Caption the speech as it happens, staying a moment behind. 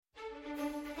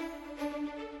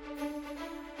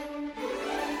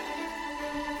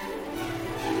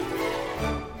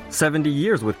70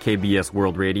 years with KBS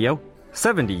World Radio,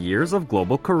 70 years of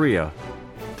global Korea.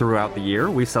 Throughout the year,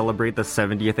 we celebrate the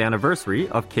 70th anniversary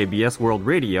of KBS World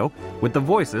Radio with the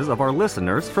voices of our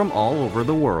listeners from all over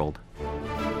the world.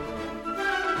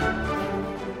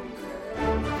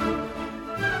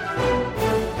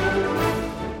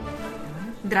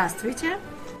 Здравствуйте.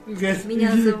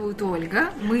 Меня зовут Ольга.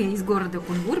 Мы из города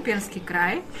Кунгур, Пермский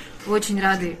край. Очень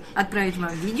рады отправить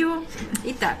вам видео.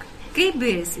 Итак,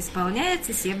 KBS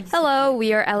исполняется 70. Hello,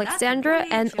 we are Alexandra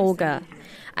and Olga.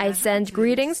 I send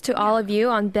greetings to all of you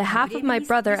on behalf of my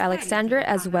brother Alexander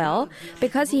as well,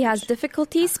 because he has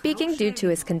difficulty speaking due to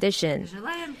his condition.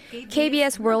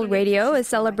 KBS World Radio is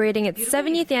celebrating its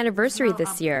 70th anniversary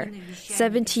this year.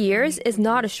 70 years is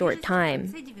not a short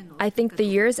time. I think the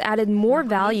years added more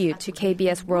value to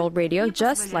KBS World Radio,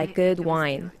 just like good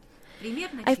wine.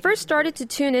 I first started to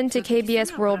tune into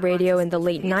KBS World Radio in the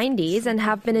late 90s and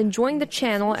have been enjoying the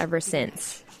channel ever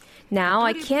since. Now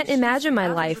I can't imagine my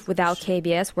life without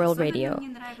KBS World Radio.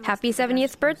 Happy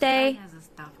 70th birthday!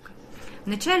 В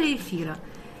начале эфира.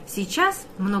 Сейчас,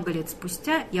 много лет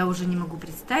спустя, я уже не могу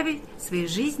представить своей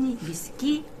жизни без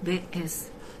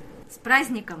KBS. С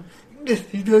праздником! До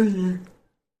свидания.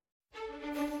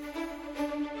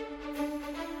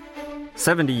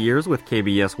 70 years with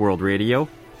KBS World Radio,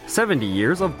 70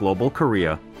 years of global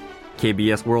Korea.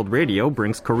 KBS World Radio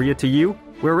brings Korea to you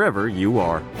wherever you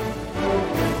are.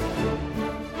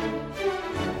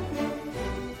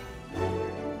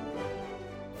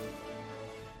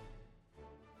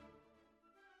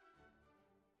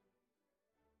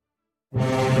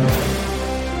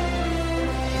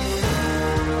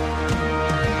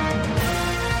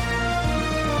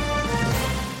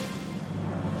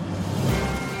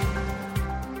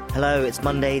 Hello, it's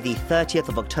Monday, the 30th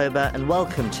of October, and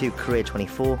welcome to Korea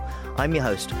 24. I'm your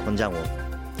host, Kwon Jang-woo.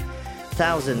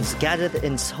 Thousands gathered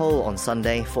in Seoul on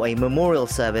Sunday for a memorial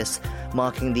service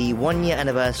marking the one-year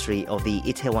anniversary of the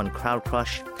Itaewon crowd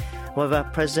crush. However,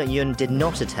 President Yoon did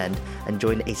not attend and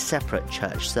joined a separate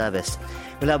church service.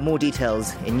 We'll have more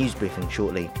details in news briefing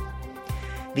shortly.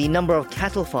 The number of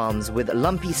cattle farms with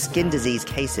lumpy skin disease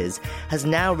cases has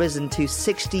now risen to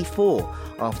 64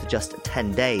 after just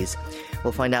 10 days.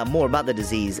 We'll find out more about the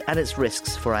disease and its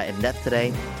risks for our In-Depth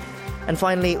today. And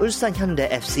finally, Ulsan Hyundai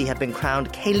FC have been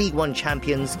crowned K-League 1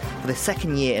 champions for the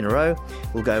second year in a row.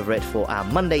 We'll go over it for our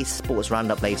Monday sports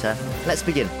roundup later. Let's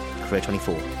begin Korea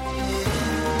 24.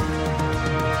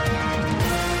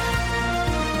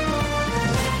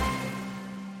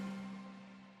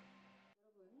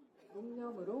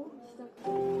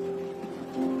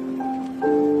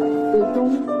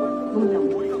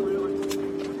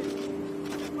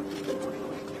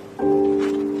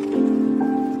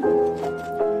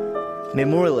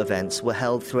 Memorial events were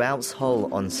held throughout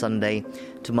Seoul on Sunday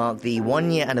to mark the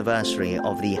one-year anniversary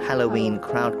of the Halloween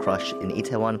crowd crush in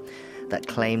Itaewon that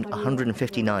claimed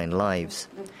 159 lives.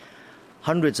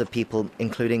 Hundreds of people,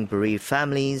 including bereaved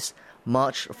families,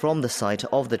 marched from the site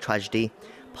of the tragedy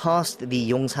past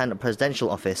the Yongsan Presidential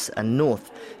Office and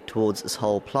north towards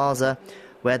Seoul Plaza,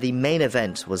 where the main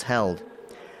event was held.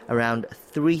 Around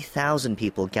 3,000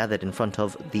 people gathered in front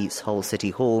of the Seoul City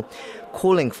Hall,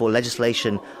 calling for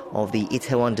legislation of the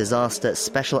Itaewon Disaster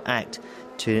Special Act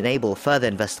to enable further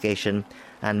investigation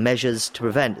and measures to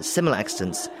prevent similar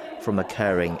accidents from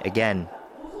occurring again.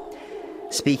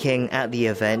 Speaking at the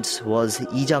event was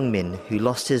Lee Jung-min, who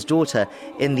lost his daughter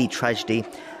in the tragedy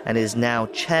and is now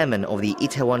chairman of the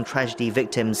Itaewon Tragedy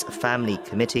Victims Family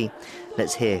Committee.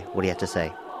 Let's hear what he had to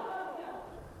say.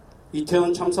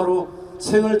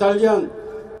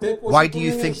 Why do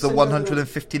you think the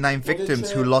 159 victims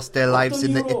who lost their lives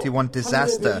in the Itaewon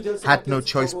disaster had no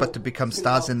choice but to become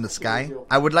stars in the sky?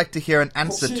 I would like to hear an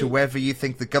answer to whether you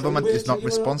think the government is not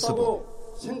responsible.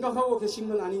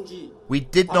 We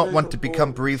did not want to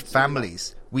become bereaved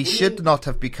families. We should not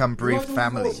have become bereaved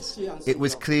families. It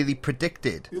was clearly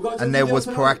predicted, and there was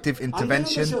proactive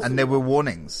intervention, and there were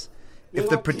warnings. If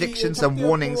the predictions and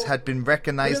warnings had been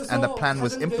recognized and a plan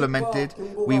was implemented,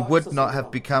 we would not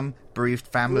have become bereaved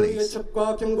families.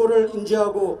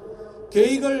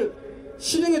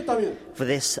 For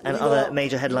this and other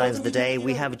major headlines of the day,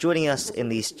 we have joining us in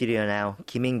the studio now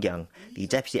Kim In-kyung, the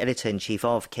Deputy Editor-in-Chief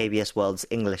of KBS World's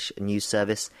English News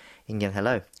Service. In-kyung,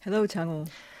 hello. Hello, Chang-woo.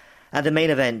 At the main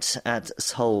event at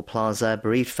Seoul Plaza,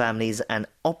 bereaved families and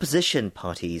opposition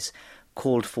parties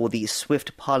called for the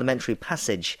swift parliamentary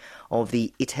passage of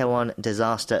the Itaewon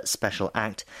Disaster Special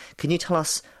Act. Can you tell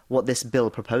us what this bill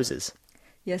proposes?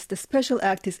 Yes, the special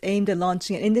act is aimed at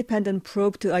launching an independent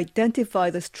probe to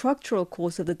identify the structural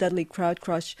cause of the deadly crowd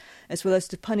crush, as well as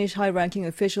to punish high-ranking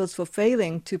officials for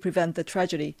failing to prevent the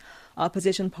tragedy.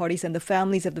 Opposition parties and the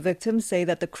families of the victims say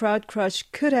that the crowd crush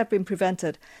could have been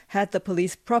prevented had the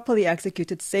police properly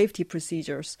executed safety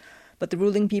procedures. But the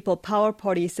ruling People Power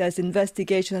Party says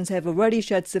investigations have already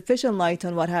shed sufficient light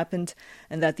on what happened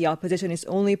and that the opposition is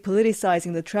only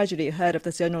politicizing the tragedy ahead of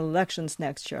the general elections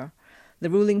next year. The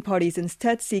ruling party is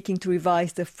instead seeking to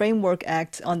revise the Framework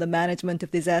Act on the Management of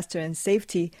Disaster and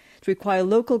Safety to require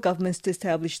local governments to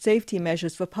establish safety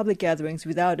measures for public gatherings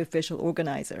without official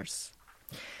organizers.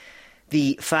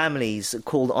 The families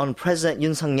called on President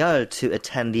Yoon Suk-yeol to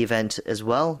attend the event as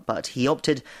well, but he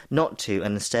opted not to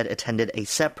and instead attended a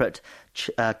separate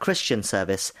Christian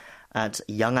service at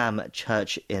Yangam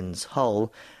Church in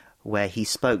Seoul, where he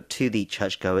spoke to the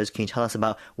churchgoers. Can you tell us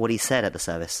about what he said at the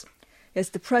service? Yes,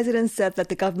 the president said that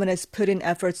the government has put in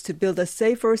efforts to build a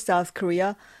safer South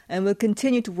Korea and will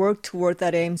continue to work toward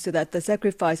that aim so that the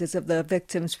sacrifices of the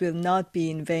victims will not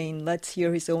be in vain. Let's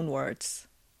hear his own words.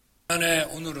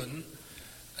 오늘은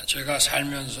제가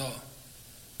살면서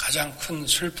가장 큰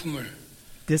슬픔을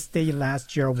This day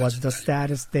last year was the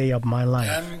saddest day of my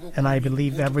life, and I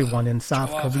believe everyone in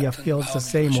South Korea feels the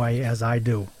same way as I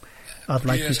do. I'd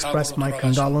like to express my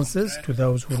condolences to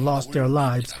those who lost their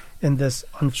lives in this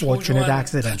unfortunate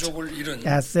accident.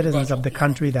 As citizens of the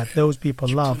country that those people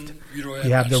loved, we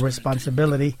have the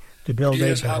responsibility to build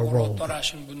a better world.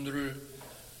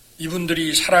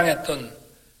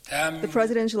 The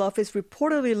presidential office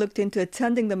reportedly looked into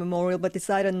attending the memorial but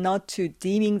decided not to,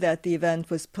 deeming that the event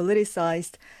was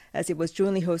politicized as it was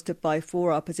jointly hosted by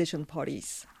 4 opposition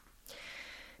parties.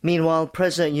 Meanwhile,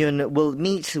 President Yoon will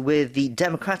meet with the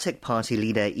Democratic Party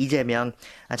leader Lee Jae-myung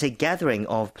at a gathering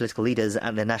of political leaders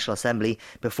at the National Assembly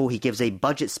before he gives a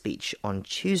budget speech on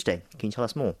Tuesday. Can you tell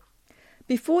us more?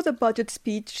 Before the budget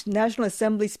speech, National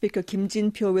Assembly Speaker Kim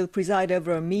Jin-pyo will preside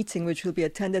over a meeting which will be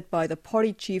attended by the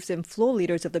party chiefs and floor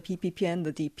leaders of the PPP and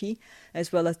the DP,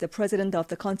 as well as the President of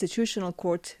the Constitutional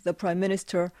Court, the Prime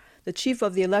Minister, the chief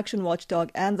of the election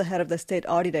watchdog, and the head of the state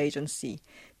audit agency.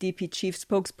 DP chief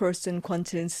spokesperson Kwon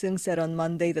Jin-seung said on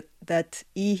Monday that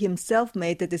Lee himself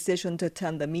made the decision to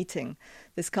attend the meeting.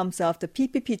 This comes after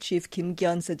PPP chief Kim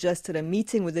Kyun suggested a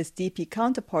meeting with his DP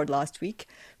counterpart last week,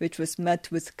 which was met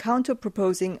with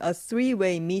counter-proposing a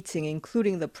 3-way meeting,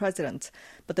 including the president,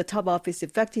 but the top office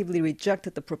effectively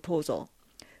rejected the proposal.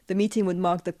 The meeting would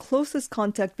mark the closest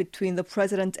contact between the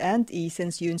president and Lee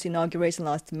since Yoon's inauguration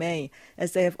last May,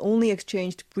 as they have only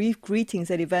exchanged brief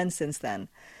greetings at events since then.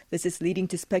 This is leading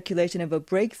to speculation of a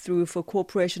breakthrough for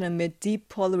cooperation amid deep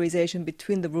polarization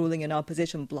between the ruling and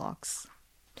opposition blocs.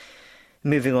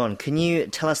 Moving on, can you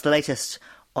tell us the latest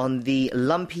on the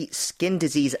lumpy skin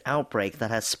disease outbreak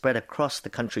that has spread across the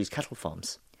country's cattle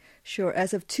farms? Sure.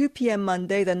 As of 2 p.m.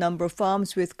 Monday, the number of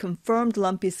farms with confirmed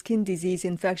lumpy skin disease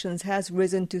infections has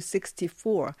risen to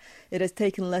 64. It has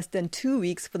taken less than 2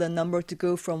 weeks for the number to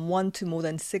go from 1 to more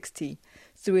than 60.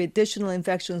 3 additional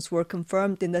infections were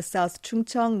confirmed in the South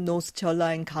Chungcheong, North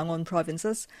Jeolla, and Gangwon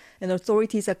provinces, and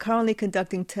authorities are currently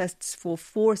conducting tests for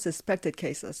 4 suspected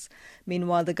cases.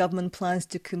 Meanwhile, the government plans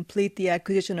to complete the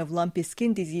acquisition of lumpy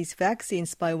skin disease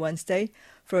vaccines by Wednesday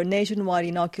for a nationwide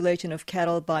inoculation of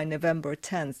cattle by November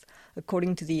 10th.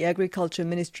 According to the Agriculture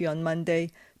Ministry on Monday,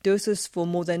 doses for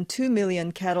more than 2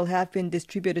 million cattle have been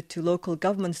distributed to local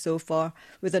governments so far,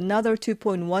 with another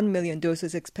 2.1 million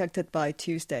doses expected by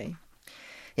Tuesday.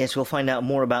 Yes, we'll find out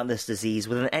more about this disease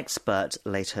with an expert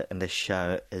later in the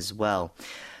show as well.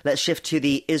 Let's shift to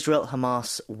the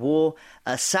Israel-Hamas war.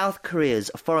 South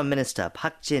Korea's Foreign Minister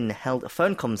Park Jin held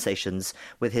phone conversations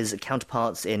with his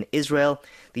counterparts in Israel,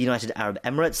 the United Arab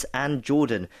Emirates and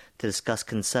Jordan to discuss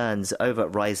concerns over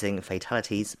rising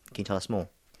fatalities. Can you tell us more?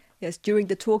 Yes, during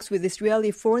the talks with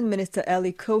Israeli Foreign Minister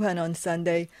Eli Cohen on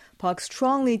Sunday, Park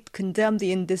strongly condemned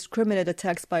the indiscriminate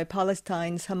attacks by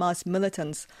Palestine's Hamas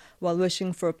militants while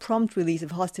wishing for a prompt release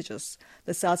of hostages.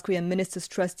 The South Korean minister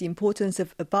stressed the importance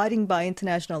of abiding by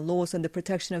international laws and the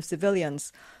protection of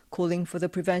civilians, calling for the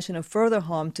prevention of further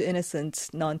harm to innocent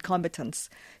non-combatants.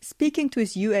 Speaking to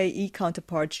his UAE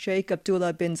counterpart Sheikh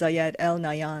Abdullah bin Zayed Al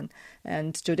Nahyan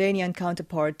and Jordanian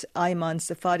counterpart Ayman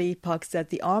Safadi, Park said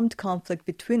the armed conflict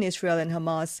between Israel and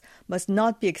Hamas must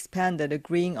not be expanded,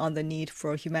 agreeing on the need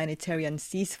for a humanitarian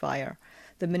ceasefire.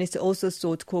 The minister also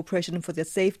sought cooperation for the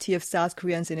safety of South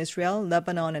Koreans in Israel,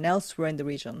 Lebanon, and elsewhere in the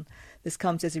region. This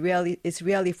comes as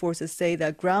Israeli forces say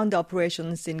that ground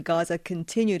operations in Gaza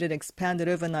continued and expanded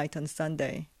overnight on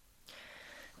Sunday.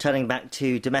 Turning back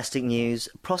to domestic news,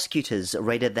 prosecutors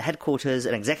raided the headquarters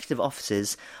and executive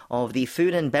offices of the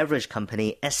food and beverage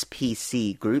company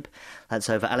SPC Group. That's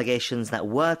over allegations that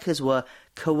workers were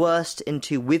coerced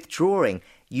into withdrawing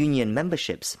union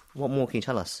memberships. What more can you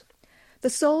tell us? The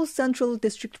Seoul Central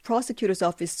District Prosecutor's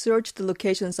Office searched the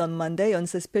locations on Monday on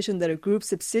suspicion that a group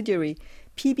subsidiary,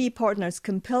 PB Partners,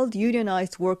 compelled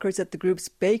unionized workers at the group's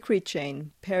bakery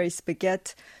chain, Paris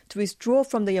Baguette, to withdraw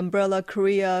from the umbrella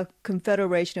Korea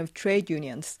Confederation of Trade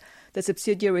Unions. The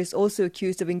subsidiary is also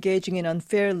accused of engaging in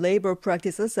unfair labor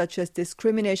practices such as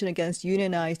discrimination against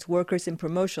unionized workers in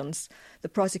promotions. The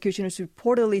prosecution is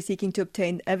reportedly seeking to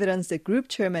obtain evidence that group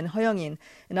chairman Heo Young-in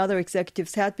and other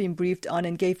executives had been briefed on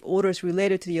and gave orders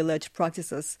related to the alleged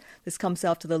practices. This comes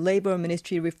after the Labor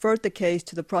Ministry referred the case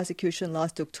to the prosecution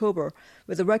last October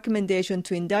with a recommendation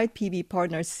to indict PB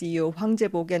Partners CEO Hwang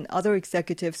Jae-bok and other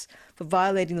executives for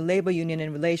violating the labor union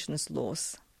and relations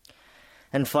laws.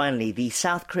 And finally, the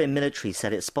South Korean military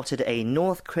said it spotted a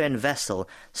North Korean vessel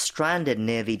stranded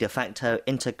near the de facto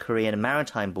inter-Korean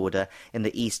maritime border in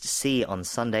the East Sea on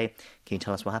Sunday. Can you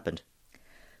tell us what happened?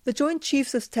 The Joint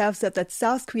Chiefs of Staff said that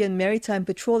South Korean maritime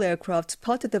patrol aircraft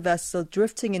spotted the vessel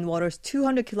drifting in waters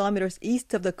 200 kilometers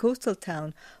east of the coastal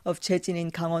town of Jeojin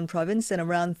in Gangwon province and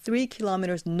around 3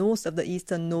 kilometers north of the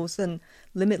eastern northern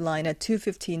limit line at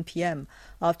 2:15 p.m.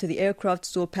 After the aircraft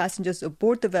saw passengers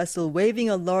aboard the vessel waving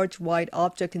a large white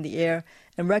object in the air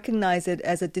and recognized it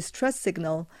as a distress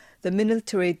signal, the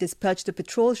military dispatched a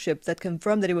patrol ship that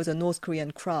confirmed that it was a North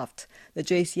Korean craft. The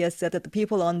JCS said that the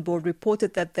people on board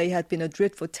reported that they had been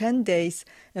adrift for 10 days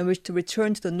and wished to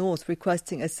return to the north,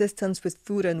 requesting assistance with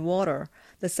food and water.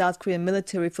 The South Korean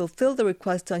military fulfilled the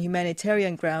request on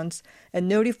humanitarian grounds and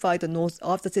notified the north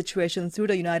of the situation through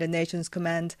the United Nations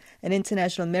Command and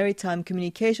international maritime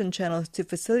communication channels to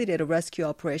facilitate a rescue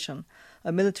operation.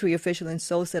 A military official in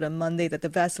Seoul said on Monday that the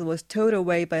vessel was towed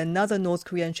away by another North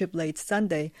Korean ship late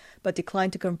Sunday, but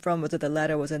declined to confirm whether the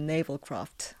latter was a naval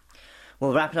craft.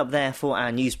 We'll wrap it up there for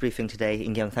our news briefing today.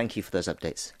 In-kyung, thank you for those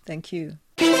updates. Thank you.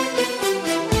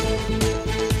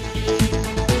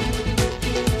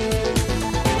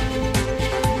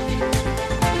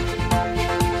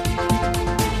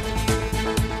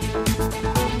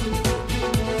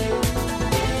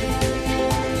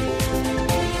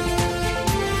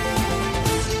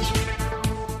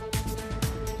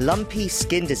 Lumpy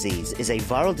skin disease is a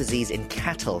viral disease in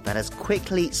cattle that has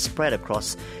quickly spread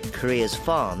across Korea's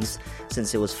farms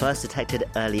since it was first detected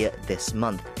earlier this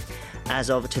month. As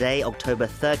of today, October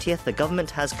 30th, the government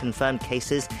has confirmed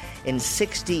cases in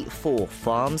 64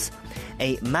 farms.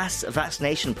 A mass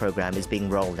vaccination program is being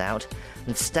rolled out,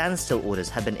 and standstill orders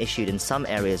have been issued in some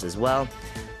areas as well.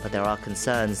 But there are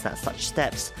concerns that such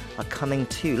steps are coming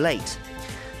too late.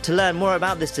 To learn more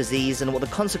about this disease and what the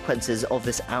consequences of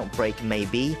this outbreak may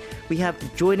be, we have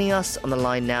joining us on the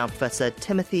line now Professor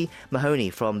Timothy Mahoney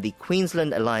from the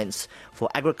Queensland Alliance for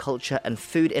Agriculture and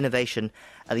Food Innovation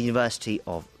at the University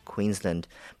of Queensland.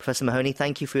 Professor Mahoney,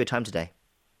 thank you for your time today.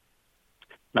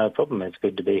 No problem, it's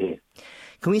good to be here.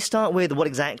 Can we start with what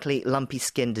exactly lumpy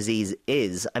skin disease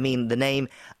is? I mean, the name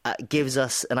gives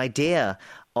us an idea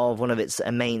of one of its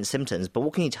main symptoms, but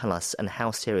what can you tell us and how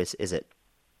serious is it?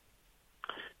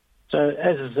 So,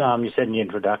 as you said in the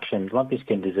introduction, lumpy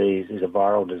skin disease is a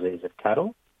viral disease of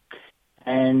cattle,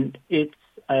 and it's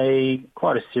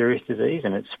quite a serious disease,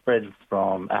 and it spread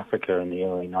from Africa in the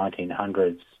early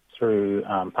 1900s through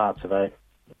parts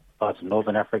of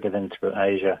northern Africa, then through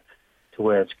Asia to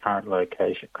where its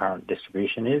current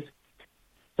distribution is.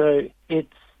 So,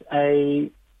 the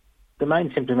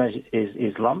main symptom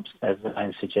is lumps, as the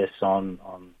name suggests, on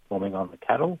forming on the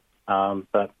cattle,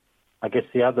 but I guess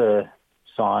the other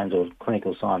signs or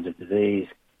clinical signs of disease,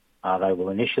 they will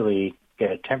initially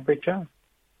get a temperature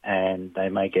and they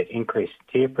may get increased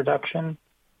tear production.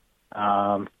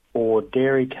 For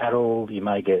dairy cattle, you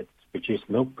may get reduced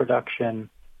milk production.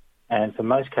 And for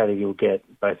most cattle, you'll get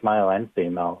both male and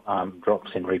female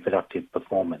drops in reproductive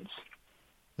performance.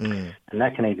 And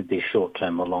that can either be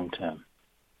short-term or long-term.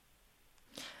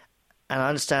 And I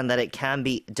understand that it can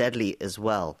be deadly as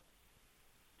well.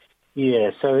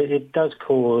 Yeah, so it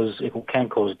can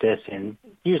cause deaths in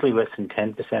usually less than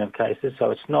 10% of cases,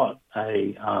 so it's not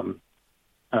an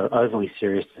overly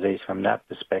serious disease from that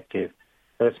perspective,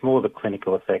 but it's more the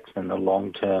clinical effects than the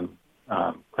long-term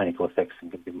clinical effects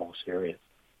that can be more serious.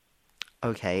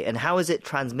 Okay, and how is it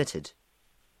transmitted?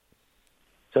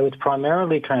 So it's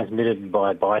primarily transmitted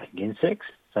by biting insects,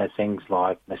 so things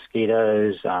like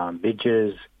mosquitoes,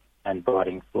 midges, and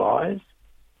biting flies.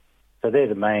 So they're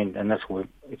the main, and it's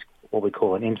what we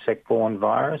call an insect-borne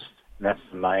virus, and that's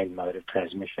the main mode of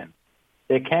transmission.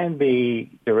 There can be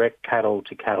direct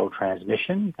cattle-to-cattle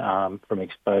transmission from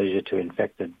exposure to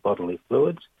infected bodily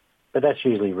fluids, but that's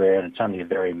usually rare and it's only a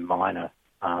very minor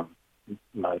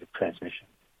mode of transmission.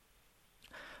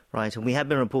 Right, and we have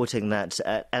been reporting that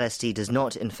LSD does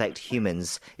not infect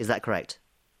humans. Is that correct?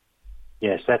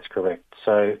 Yes, that's correct.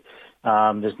 So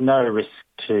there's no risk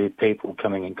to people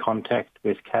coming in contact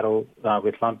with cattle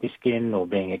with lumpy skin or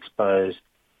being exposed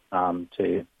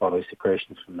to bodily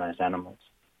secretions from those animals.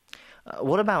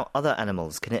 What about other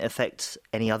animals? Can it affect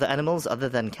any other animals other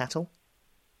than cattle?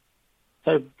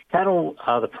 So cattle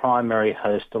are the primary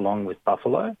host along with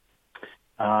buffalo,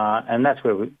 and that's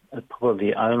where probably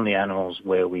the only animals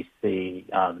where we see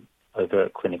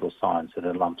overt clinical signs, so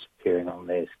the lumps appearing on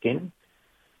their skin.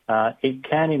 It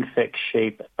can infect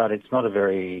sheep, but it's not a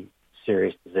very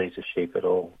serious disease of sheep at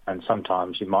all, and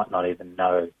sometimes you might not even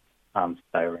know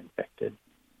they were infected.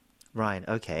 Right,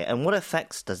 okay. And what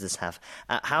effects does this have?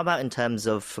 How about in terms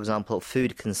of, for example,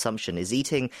 food consumption? Is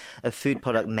eating a food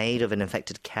product made of an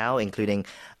infected cow, including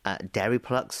dairy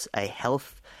products, a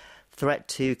health threat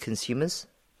to consumers?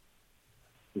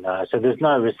 No, so there's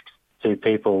no risk to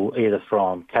people either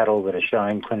from cattle that are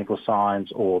showing clinical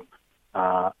signs or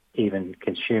even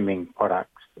consuming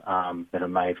products that are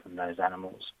made from those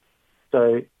animals.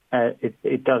 So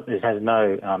it has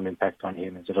no impact on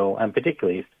humans at all, and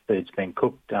particularly if the food's been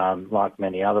cooked, like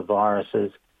many other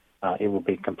viruses, it will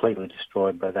be completely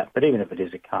destroyed by that. But even if it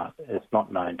is a cut, it's not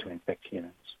known to infect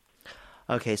humans.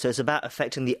 Okay, so it's about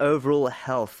affecting the overall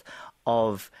health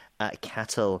of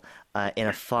cattle in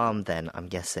a farm then, I'm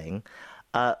guessing.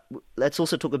 Let's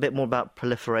also talk a bit more about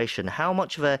proliferation. How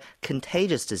much of a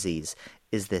contagious disease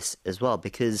is this as well?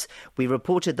 Because we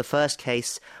reported the first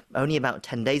case only about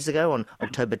 10 days ago on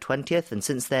October 20th, and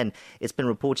since then it's been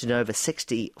reported in over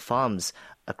 60 farms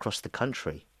across the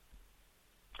country.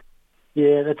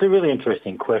 Yeah, that's a really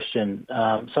interesting question.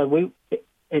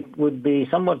 It would be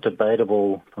somewhat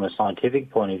debatable from a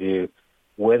scientific point of view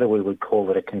whether we would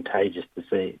call it a contagious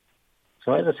disease.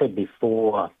 So as I said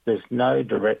before, there's no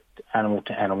direct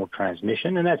animal-to-animal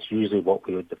transmission, and that's usually what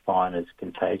we would define as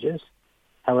contagious.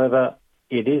 However,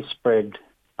 it is spread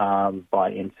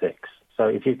by insects. So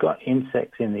if you've got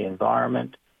insects in the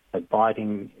environment, like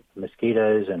biting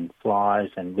mosquitoes and flies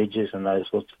and midges and those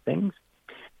sorts of things,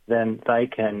 then they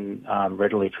can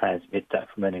readily transmit that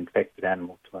from an infected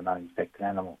animal to an uninfected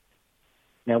animal.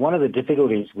 Now, one of the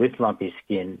difficulties with lumpy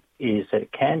skin is that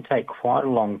it can take quite a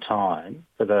long time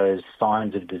for those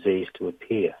signs of disease to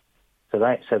appear. So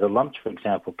the lumps, for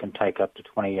example, can take up to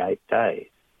 28 days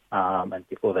and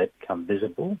before they become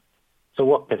visible. So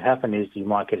what could happen is you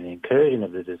might get an incursion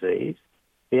of the disease.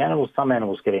 Some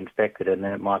animals get infected, and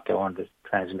then it might go on to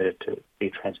be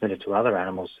transmitted to other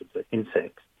animals, to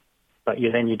insects. But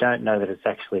then you don't know that it's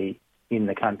actually in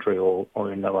the country or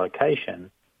in the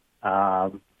location,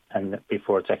 and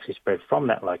before it's actually spread from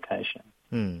that location.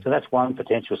 So that's one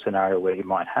potential scenario where you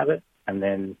might have it, and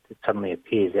then it suddenly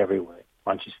appears everywhere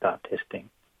once you start testing.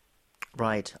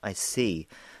 Right, I see.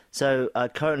 So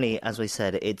currently, as we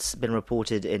said, it's been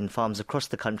reported in farms across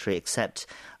the country except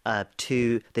the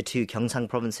two Gyeongsang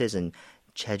provinces and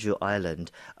Jeju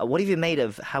Island. What have you made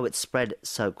of how it spread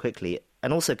so quickly?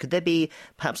 And also, could there be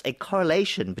perhaps a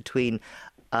correlation between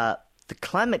the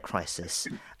climate crisis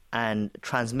and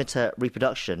transmitter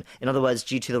reproduction? In other words,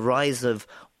 due to the rise of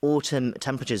autumn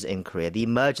temperatures in Korea, the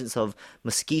emergence of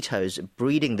mosquitoes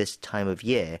breeding this time of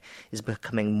year is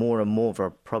becoming more and more of a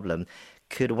problem.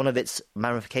 Could one of its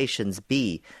ramifications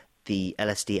be the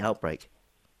LSD outbreak?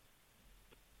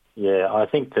 Yeah, I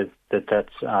think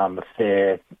that's a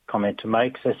fair comment to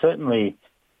make. So certainly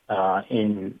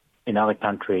in other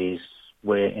countries,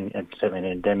 certainly in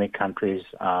endemic countries,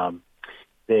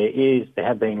 there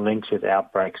have been links with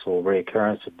outbreaks or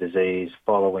reoccurrence of disease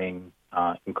following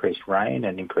increased rain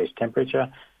and increased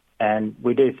temperature, and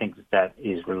we do think that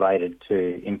is related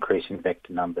to increasing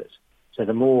vector numbers. So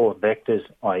the more vectors,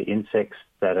 i.e. insects,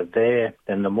 that are there,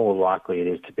 then the more likely it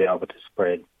is to be able to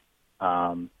spread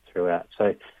throughout.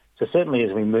 So certainly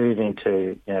as we move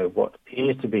into what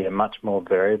appears to be a much more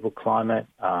variable climate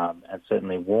and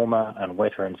certainly warmer and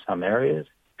wetter in some areas,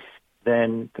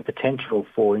 then the potential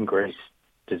for increased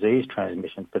disease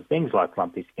transmission for things like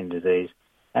lumpy skin disease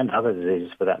and other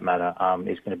diseases for that matter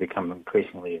is going to become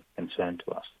increasingly a concern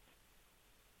to us.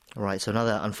 Right, so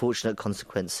another unfortunate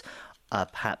consequence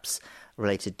perhaps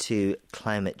related to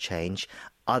climate change.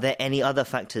 Are there any other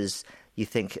factors you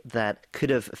think that could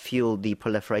have fueled the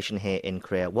proliferation here in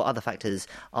Korea? What other factors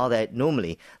are there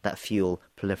normally that fuel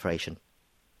proliferation?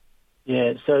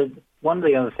 Yeah, so one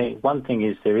thing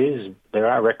is there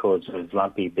are records of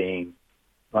lumpy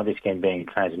skin being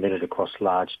transmitted across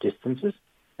large distances,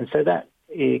 and so that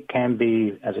it can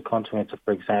be as a consequence of,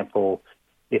 for example,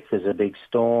 if there's a big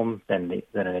storm, then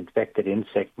an infected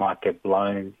insect might get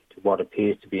blown to what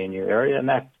appears to be a new area, and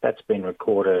that's been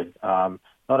recorded not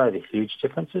over huge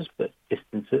distances,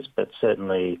 but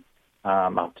certainly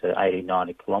up to 80,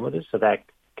 90 kilometres. So that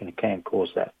can cause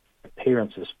that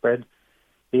appearance of spread.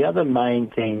 The other main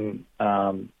thing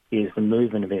is the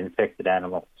movement of infected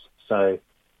animals. So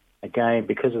again,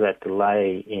 because of that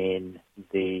delay in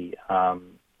the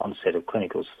onset of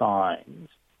clinical signs,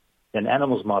 then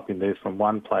animals might be moved from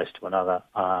one place to another,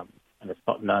 and it's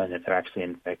not known that they're actually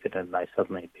infected, and they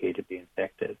suddenly appear to be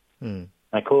infected. And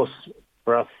of course,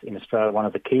 for us in Australia, one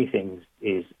of the key things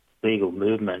is legal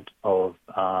movement of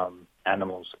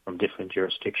animals from different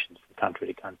jurisdictions from country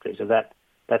to country. So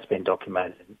that's been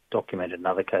documented in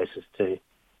other cases to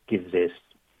give this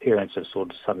appearance of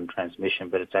sort of sudden transmission,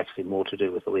 but it's actually more to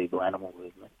do with illegal animal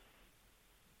movement.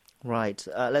 Right.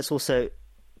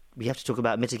 We have to talk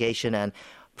about mitigation and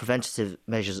preventative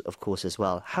measures, of course, as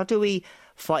well. How do we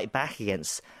fight back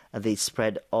against the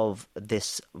spread of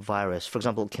this virus? For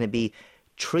example, can it be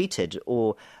treated,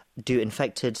 or do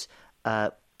infected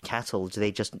cattle, do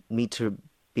they just need to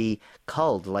be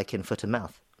culled like in foot and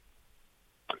mouth?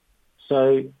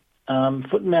 So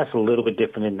foot and mouth is a little bit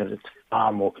different in that it's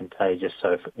far more contagious,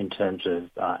 so in terms of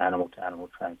animal-to-animal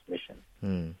transmission.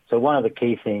 So one of the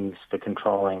key things for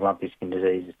controlling lumpy skin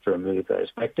disease is to remove those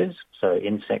vectors, so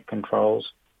insect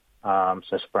controls,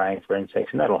 so spraying for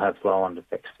insects, and that'll have flow-on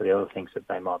effects for the other things that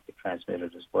they might be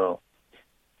transmitted as well.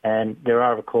 And there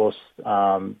are, of course,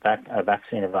 a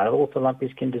vaccine available for lumpy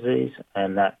skin disease,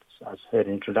 and I've heard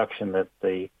an introduction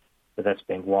that's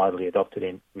been widely adopted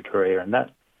in Korea, and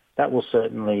that will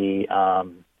certainly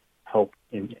help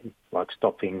in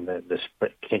stopping the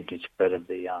continued spread of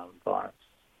the virus.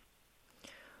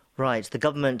 Right. The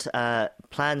government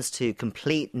plans to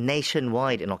complete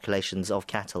nationwide inoculations of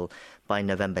cattle by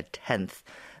November 10th,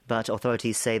 but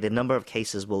authorities say the number of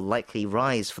cases will likely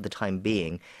rise for the time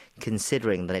being,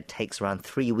 considering that it takes around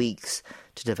 3 weeks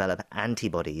to develop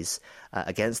antibodies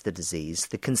against the disease.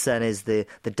 The concern is the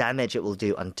damage it will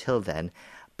do until then.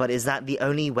 But is that the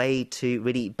only way to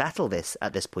really battle this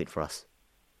at this point for us?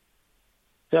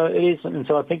 So it is, and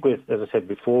so I think as I said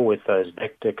before, with those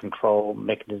vector control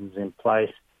mechanisms in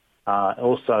place,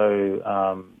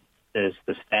 also there's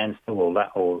the standstill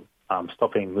or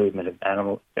stopping movement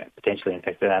of potentially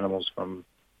infected animals from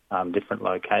different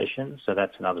locations. So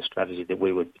that's another strategy that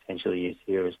we would potentially use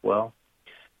here as well.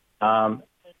 The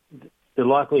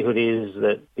likelihood is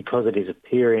that because it is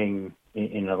appearing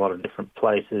in a lot of different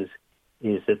places,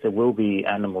 is that there will be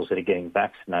animals that are getting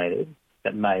vaccinated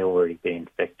that may already be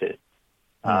infected.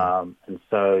 And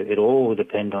so it all will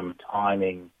depend on the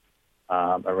timing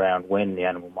around when the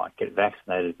animal might get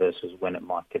vaccinated versus when it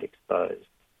might get exposed.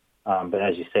 But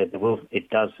as you said,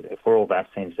 for all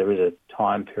vaccines, there is a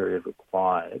time period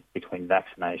required between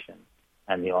vaccination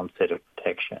and the onset of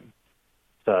protection.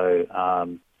 So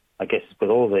I guess with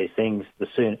all these things, the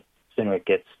sooner it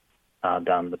gets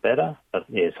done, the better. But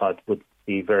yes, I would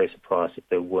be very surprised if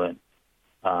there weren't,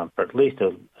 for at least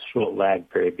a short lag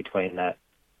period between that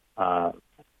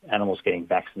animals getting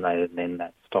vaccinated and then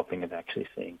that stopping of actually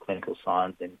seeing clinical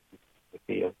signs in the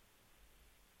field.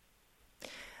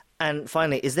 And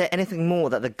finally, is there anything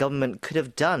more that the government could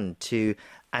have done to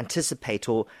anticipate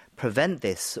or prevent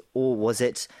this? Or was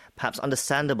it perhaps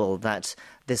understandable that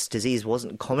this disease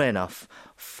wasn't common enough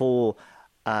for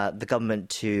the government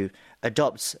to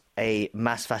adopt a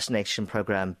mass vaccination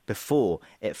program before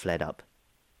it flared up?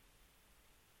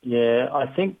 Yeah, I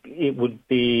think it would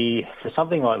be, for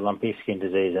something like lumpy skin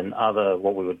disease and other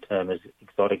what we would term as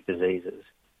exotic diseases,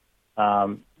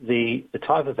 the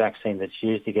type of vaccine that's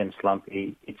used against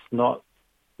lumpy, it's not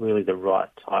really the right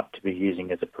type to be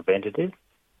using as a preventative,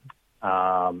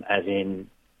 as in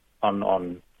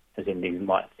you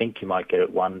might think you might get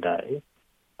it one day.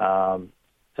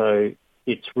 So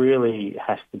it really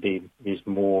has to be used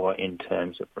more in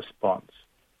terms of response.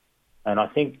 And I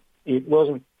think these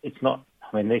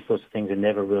sorts of things are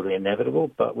never really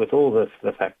inevitable, but with all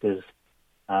the factors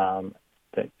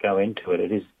that go into it,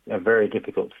 it is a very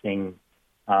difficult thing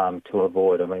to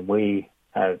avoid. I mean,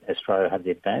 Australia have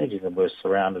the advantages that we're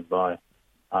surrounded by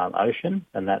ocean,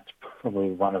 and that's probably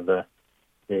one of the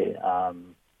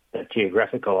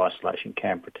geographical isolation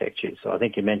can protect you. So I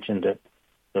think you mentioned that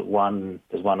there's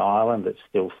one island that's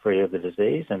still free of the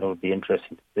disease, and it would be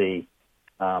interesting to see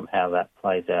how that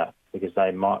plays out, because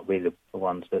they might be the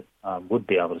ones that would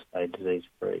be able to stay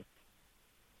disease-free.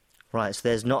 Right, so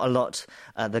there's not a lot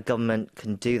the government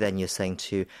can do then, you're saying,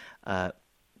 to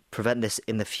prevent this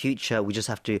in the future. We just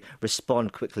have to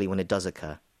respond quickly when it does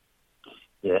occur.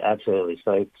 Yeah, absolutely.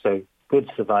 So good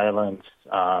surveillance,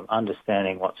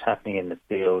 understanding what's happening in the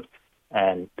field,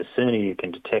 and the sooner you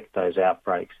can detect those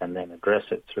outbreaks and then address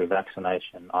it through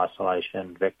vaccination,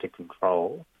 isolation, vector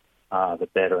control, the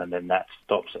better, and then that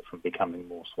stops it from becoming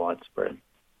more widespread.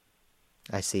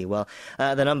 I see. Well,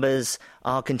 the numbers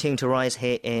are continuing to rise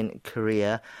here in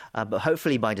Korea, but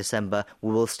hopefully by December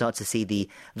we will start to see the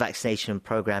vaccination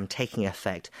program taking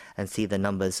effect and see the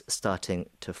numbers starting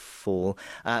to fall.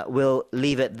 We'll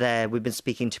leave it there. We've been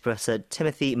speaking to Professor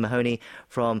Timothy Mahoney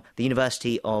from the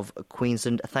University of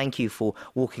Queensland. Thank you for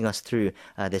walking us through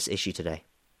this issue today.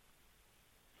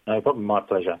 No problem. My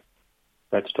pleasure.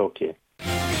 Great to talk to you.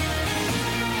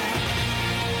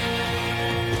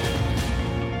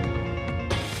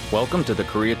 Welcome to the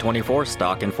Korea 24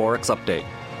 Stock and Forex Update.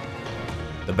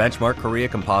 The benchmark Korea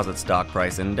Composite Stock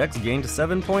Price Index gained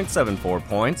 7.74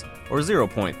 points, or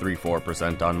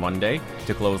 0.34% on Monday,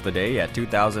 to close the day at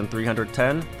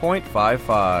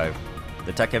 2,310.55.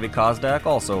 The tech-heavy Kosdaq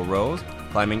also rose,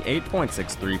 climbing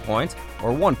 8.63 points,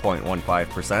 or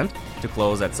 1.15%, to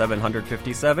close at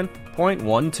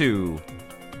 757.12.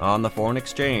 On the foreign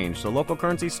exchange, the local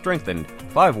currency strengthened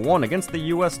 5-1 against the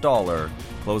US dollar,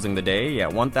 closing the day at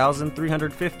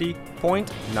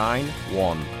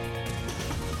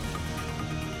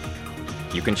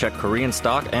 1,350.91. You can check Korean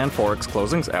stock and forex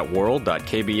closings at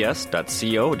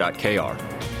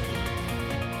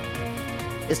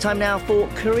world.kbs.co.kr. It's time now for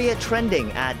Korea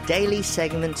Trending, our daily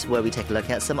segment where we take a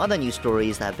look at some other news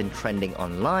stories that have been trending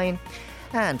online.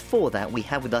 And for that, we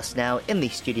have with us now in the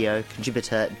studio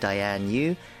contributor Diane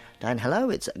Yu. Diane, hello.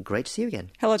 It's great to see you again.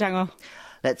 Hello, Jango.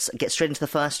 Let's get straight into the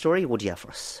first story. What do you have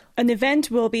for us? An event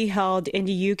will be held in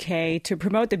the UK to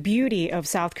promote the beauty of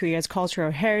South Korea's cultural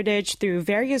heritage through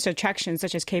various attractions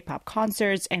such as K-pop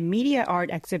concerts and media art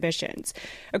exhibitions.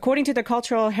 According to the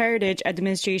Cultural Heritage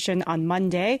Administration on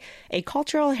Monday, a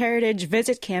Cultural Heritage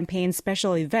Visit Campaign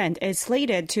special event is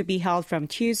slated to be held from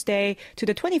Tuesday to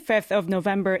the 25th of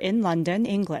November in London,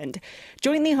 England.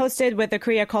 Jointly hosted with the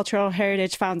Korea Cultural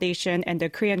Heritage Foundation and the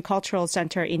Korean Cultural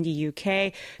Centre in the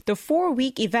UK, the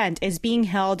 4-week event is being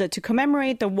held to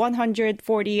commemorate the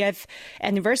 140th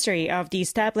anniversary of the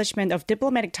establishment of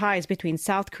diplomatic ties between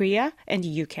South Korea and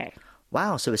the UK.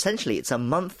 Wow, so essentially it's a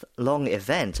month-long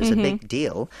event. It's a big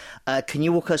deal. Can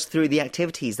you walk us through the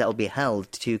activities that will be held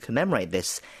to commemorate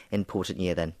this important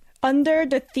year then? Under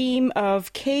the theme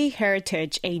of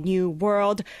K-Heritage, A New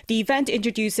World, the event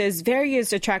introduces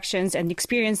various attractions and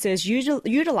experiences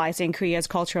utilizing Korea's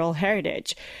cultural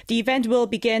heritage. The event will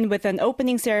begin with an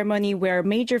opening ceremony where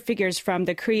major figures from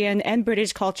the Korean and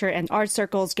British culture and art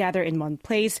circles gather in one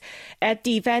place. At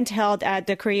the event held at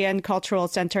the Korean Cultural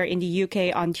Centre in the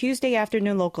UK on Tuesday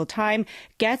afternoon local time,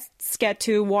 guests get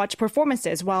to watch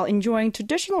performances while enjoying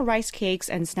traditional rice cakes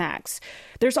and snacks.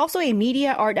 There's also a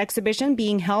media art exhibition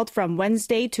being held from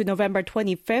Wednesday to November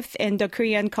 25th in the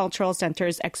Korean Cultural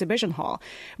Center's exhibition hall.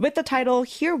 With the title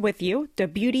Here With You, The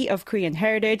Beauty of Korean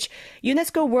Heritage,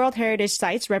 UNESCO World Heritage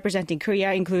sites representing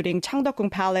Korea, including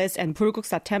Changdeokgung Palace and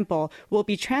Bulguksa Temple, will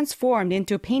be transformed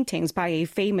into paintings by a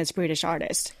famous British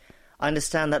artist. I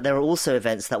understand that there are also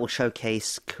events that will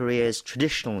showcase Korea's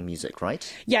traditional music,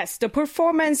 right? Yes, the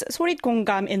performance 소릿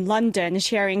공감 in London,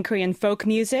 sharing Korean folk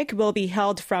music, will be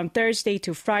held from Thursday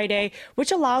to Friday,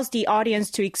 which allows the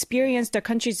audience to experience the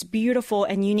country's beautiful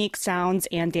and unique sounds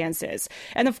and dances.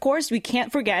 And of course, we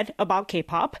can't forget about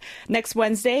K-pop. Next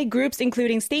Wednesday, groups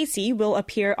including Stacey will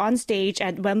appear on stage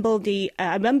at Wembley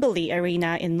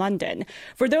Arena in London.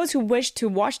 For those who wish to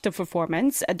watch the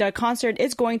performance, the concert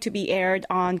is going to be aired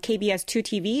on KBS 2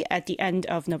 TV at the end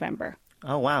of November.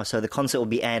 Oh, wow. So the concert will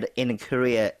be aired in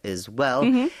Korea as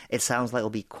well. It sounds like it'll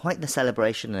be quite the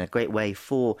celebration and a great way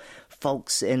for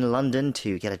folks in London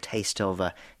to get a taste of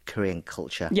Korean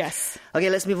culture. Yes. Okay,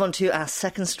 let's move on to our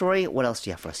second story. What else do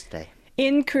you have for us today?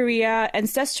 In Korea,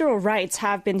 ancestral rites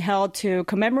have been held to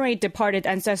commemorate departed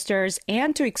ancestors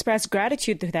and to express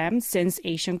gratitude to them since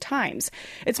ancient times.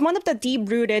 It's one of the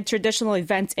deep-rooted traditional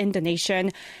events in the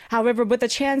nation. However, with the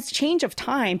change of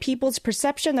time, people's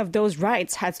perception of those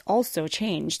rites has also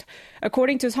changed.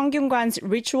 According to Sungkyungwan's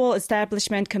Ritual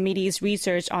Establishment Committee's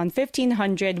research on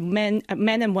 1,500 men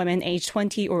and women aged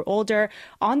 20 or older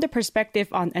on the perspective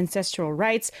on ancestral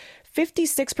rites,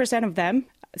 56% of them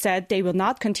said they will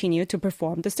not continue to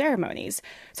perform the ceremonies.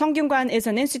 Sungkyungwan is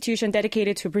an institution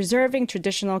dedicated to preserving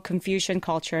traditional Confucian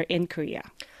culture in Korea.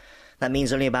 That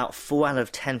means only about 4 out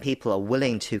of 10 people are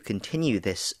willing to continue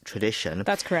this tradition.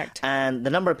 That's correct. And the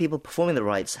number of people performing the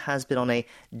rites has been on a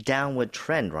downward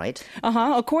trend, right?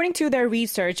 According to their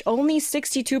research, only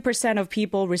 62% of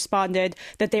people responded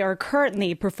that they are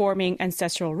currently performing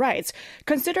ancestral rites.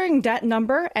 Considering that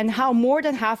number and how more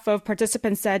than half of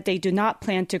participants said they do not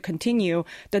plan to continue,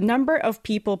 the number of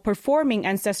people performing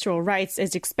ancestral rites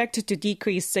is expected to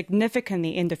decrease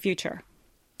significantly in the future.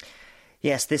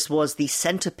 Yes, this was the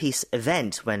centerpiece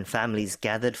event when families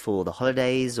gathered for the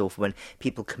holidays or when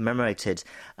people commemorated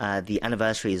the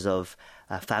anniversaries of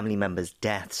family members'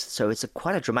 deaths. So it's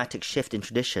quite a dramatic shift in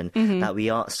tradition that we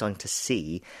are starting to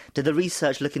see. Did the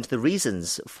research look into the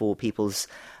reasons for people's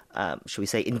should we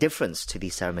say, indifference to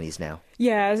these ceremonies now?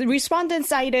 Yeah, respondents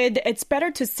cited it's better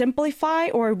to simplify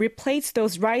or replace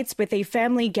those rites with a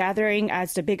family gathering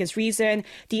as the biggest reason.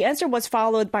 The answer was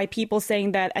followed by people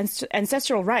saying that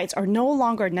ancestral rites are no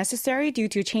longer necessary due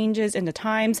to changes in the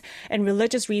times and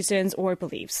religious reasons or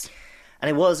beliefs. And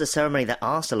it was a ceremony that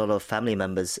asked a lot of family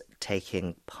members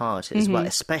taking part as well,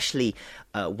 especially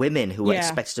women who were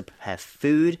expected to prepare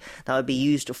food that would be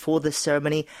used for this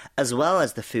ceremony, as well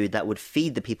as the food that would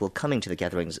feed the people coming to the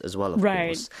gatherings as well, of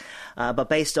course. But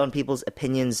based on people's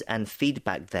opinions and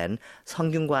feedback then,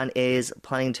 Song Kyung-kwan is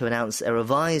planning to announce a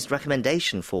revised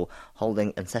recommendation for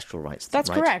holding ancestral rites. That's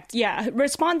correct, yeah.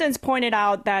 Respondents pointed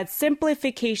out that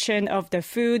simplification of the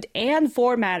food and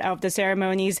format of the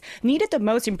ceremonies needed the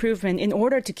most improvement in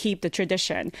order to keep the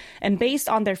tradition. And based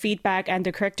on their feedback and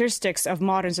the characteristics of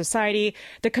modern society,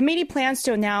 the committee plans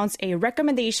to announce a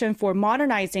recommendation for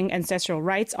modernizing ancestral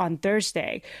rites on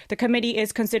Thursday. The committee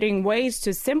is considering ways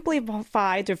to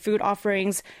simplify the food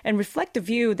offerings and reflect the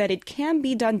view that it can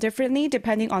be done differently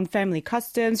depending on family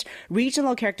customs,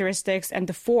 regional characteristics, and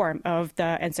the form of the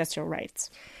ancestral rites.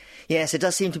 Yes, it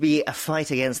does seem to be a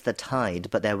fight against the tide,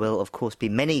 but there will, of course, be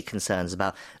many concerns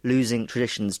about losing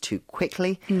traditions too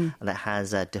quickly, and that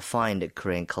has defined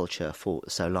Korean culture for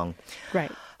so long.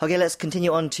 Right. Okay, let's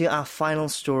continue on to our final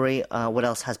story. What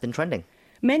else has been trending?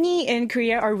 Many in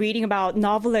Korea are reading about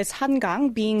novelist Han Gang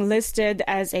being listed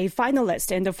as a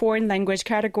finalist in the foreign language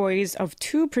categories of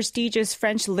 2 prestigious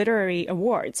French literary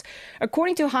awards.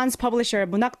 According to Han's publisher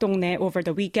Munak Dongnae over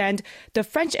the weekend, the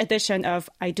French edition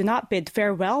of I Do Not Bid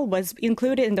Farewell was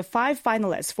included in the 5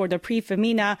 finalists for the Prix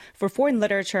Femina for foreign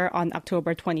literature on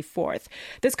October 24th.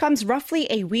 This comes roughly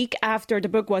a week after the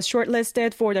book was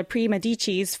shortlisted for the Prix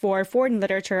Medicis for foreign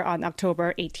literature on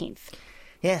October 18th.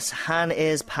 Yes, Han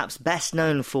is perhaps best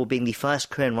known for being the first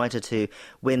Korean writer to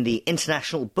win the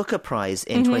International Booker Prize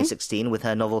in 2016 with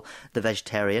her novel The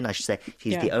Vegetarian. I should say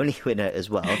she's the only winner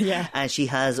as well. And she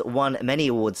has won many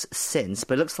awards since,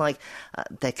 but it looks like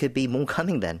there could be more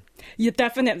coming then. Yeah,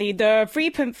 definitely. The Prix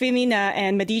Femina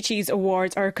and Medici's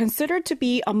awards are considered to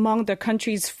be among the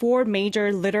country's 4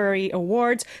 major literary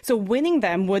awards, so winning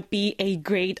them would be a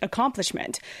great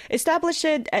accomplishment. Established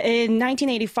in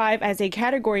 1985 as a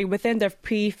category within the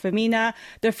Prix Femina,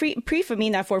 the Prix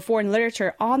Femina for foreign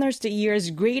literature honors the year's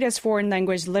greatest foreign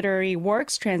language literary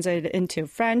works translated into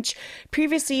French.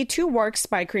 Previously, 2 works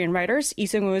by Korean writers, Lee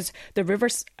Seung-woo's The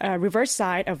Reverse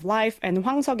Side of Life and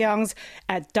Hwang Seok-young's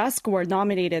At Dusk were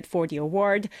nominated for the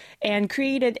award. And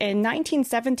created in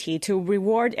 1970 to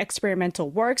reward experimental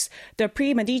works, the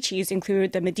Prix Medicis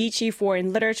include the Medici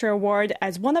Foreign Literature Award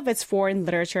as one of its foreign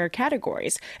literature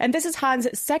categories. And this is Han's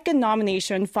second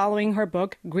nomination following her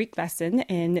book Greek Lesson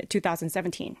in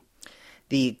 2017.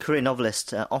 The Korean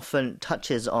novelist often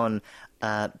touches on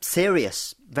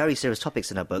very serious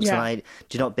topics in her books, and I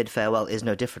Do Not Bid Farewell is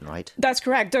no different, right? That's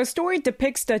correct. The story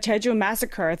depicts the Jeju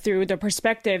massacre through the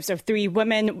perspectives of 3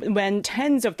 women when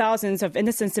tens of thousands of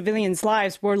innocent civilians'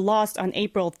 lives were lost on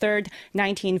April 3rd,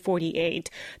 1948.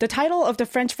 The title of the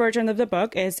French version of the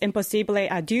book is Impossible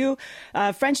Adieu.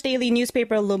 French daily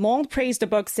newspaper Le Monde praised the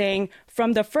book, saying,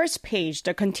 "From the first page,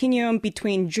 the continuum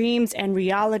between dreams and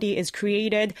reality is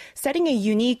created, setting a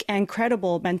unique and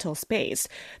credible mental space."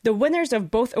 The winners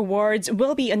of both awards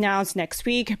will be announced next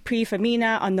week, Prix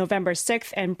Femina on November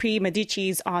 6th and Prix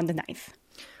Medicis on the 9th.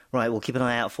 Right, we'll keep an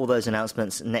eye out for those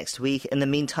announcements next week. In the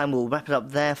meantime, we'll wrap it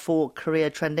up there for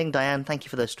Korea Trending. Diane, thank you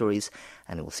for those stories,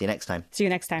 and we'll see you next time. See you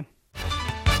next time.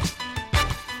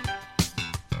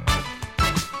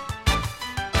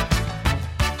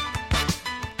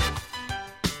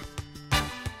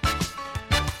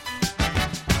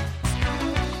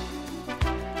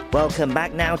 Welcome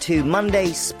back now to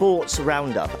Monday Sports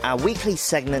Roundup, our weekly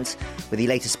segment with the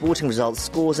latest sporting results,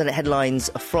 scores and headlines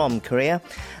from Korea.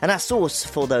 And our source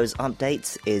for those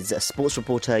updates is sports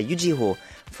reporter Yoo Ji-ho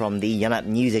from the Yonhap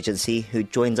News Agency, who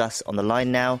joins us on the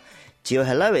line now. Gio,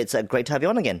 hello. It's great to have you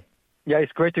on again. Yeah,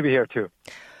 it's great to be here too.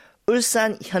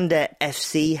 Ulsan Hyundai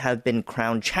FC have been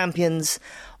crowned champions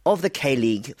of the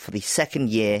K-League for the second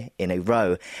year in a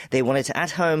row. They won it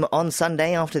at home on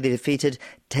Sunday after they defeated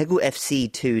Daegu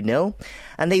FC 2-0,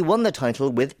 and they won the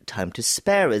title with time to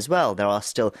spare as well. There are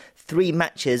still 3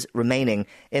 matches remaining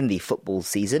in the football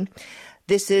season.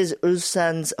 This is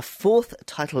Ulsan's 4th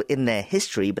title in their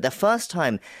history, but the first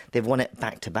time they've won it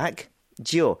back-to-back.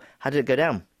 Gio, how did it go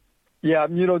down? Yeah,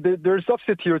 their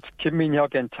substitutes, Kim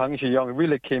Min-hyuk and Jang Si-young,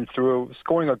 really came through,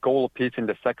 scoring a goal apiece in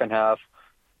the second half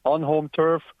on home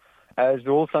turf as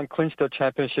Ulsan clinched the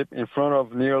championship in front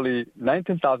of nearly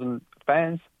 19,000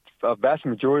 fans, a vast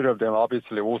majority of them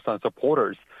obviously Ulsan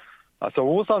supporters. So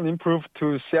Ulsan improved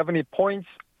to 70 points.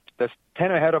 That's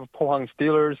 10 ahead of Pohang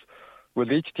Steelers,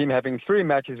 with each team having 3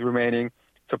 matches remaining.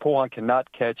 So Pohang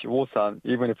cannot catch Ulsan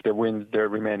even if they win their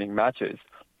remaining matches.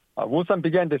 Ulsan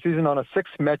began the season on a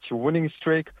 6-match winning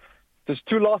streak. There's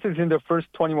 2 losses in their first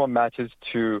 21 matches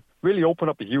to really open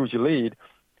up a huge lead.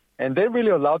 And they really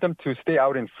allowed them to stay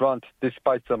out in front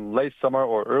despite some late summer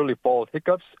or early fall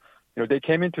hiccups. They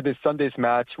came into this Sunday's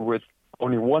match with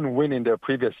only 1 win in their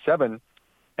previous 7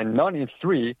 and none in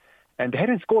 3. And they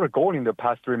hadn't scored a goal in the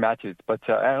past 3 matches,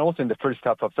 and also in the first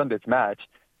half of Sunday's match.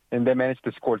 And they managed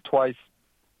to score twice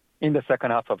in the second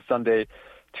half of Sunday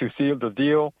to seal the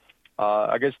deal.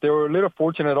 I guess they were a little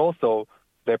fortunate also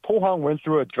that Pohang went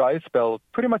through a dry spell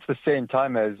pretty much the same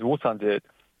time as Ulsan did.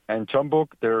 And Jeonbuk,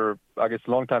 their,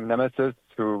 longtime nemesis,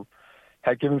 who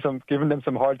had given them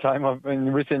some hard time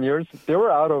in recent years, they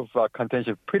were out of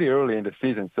contention pretty early in the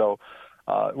season. So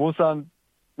Ulsan,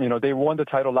 they won the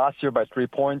title last year by 3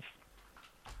 points.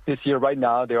 This year, right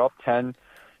now, they're up 10.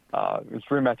 With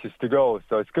 3 matches to go.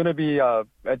 So it's going to be, at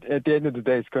the end of the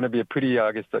day, it's going to be a pretty,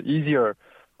 easier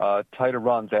title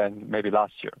run than maybe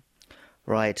last year.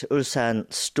 Right,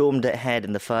 Ulsan stormed ahead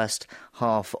in the first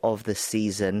half of the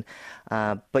season,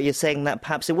 but you're saying that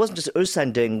perhaps it wasn't just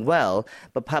Ulsan doing well,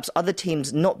 but perhaps other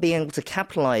teams not being able to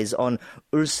capitalise on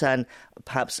Ulsan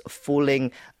perhaps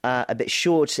falling a bit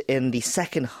short in the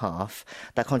second half.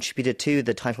 That contributed to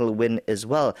the title win as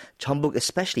well. Jeonbuk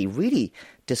especially really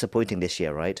disappointing this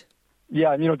year, right?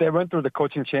 Yeah, they went through the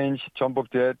coaching change. Jeonbuk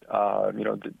did.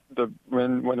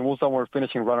 When Ulsan were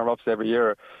finishing runner-ups every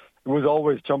year, it was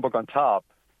always Jeonbuk on top,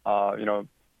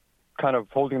 kind of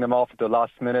holding them off at the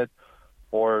last minute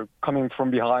or coming from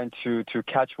behind to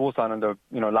catch Ulsan in the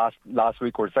last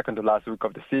week or second to last week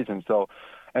of the season. So,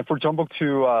 and for Jeonbuk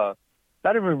to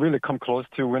not even really come close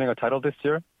to winning a title this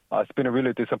year, it's been a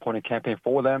really disappointing campaign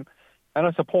for them. And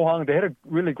also Pohang, they had a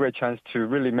really great chance to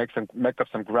really make up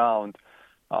some ground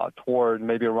toward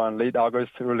maybe around late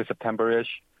August, early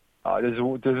September-ish.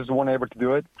 This is one able to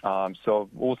do it. So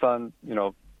Ulsan,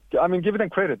 giving them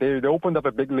credit. They opened up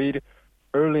a big lead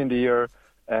early in the year,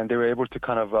 and they were able to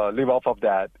kind of live off of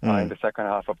that in the second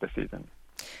half of the season.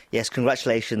 Yes,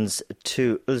 congratulations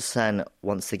to Ulsan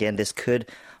once again. This could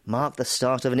mark the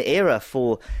start of an era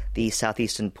for the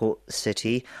southeastern port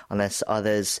city, unless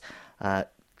others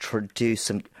do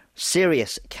some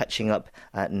serious catching up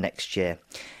next year.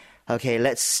 Okay,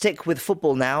 let's stick with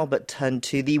football now, but turn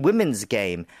to the women's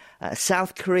game.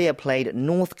 South Korea played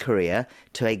North Korea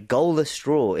to a goalless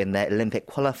draw in their Olympic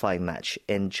qualifying match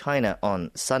in China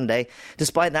on Sunday.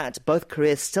 Despite that, both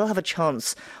Koreas still have a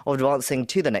chance of advancing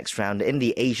to the next round in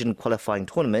the Asian qualifying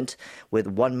tournament, with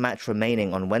 1 match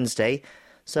remaining on Wednesday.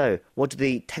 So, what do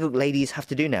the Taeguk ladies have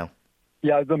to do now?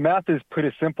 Yeah, the math is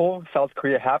pretty simple. South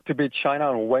Korea have to beat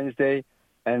China on Wednesday,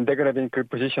 and they're going to be in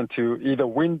good position to either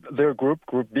win their group,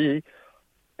 Group B,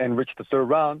 and reach the third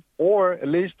round, or at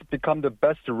least become the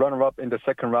best runner-up in the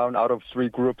second round out of 3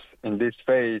 groups in this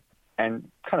phase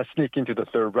and kind of sneak into the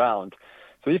third round.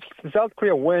 So if South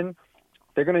Korea win,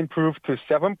 they're going to improve to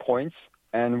 7 points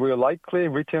and will likely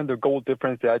retain the goal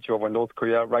difference edge over North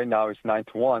Korea. Right now it's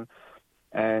 9-1.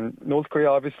 And North Korea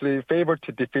obviously favored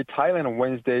to defeat Thailand on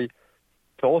Wednesday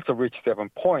to also reach 7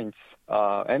 points.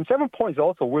 And 7 points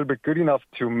also will be good enough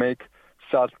to make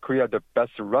South Korea the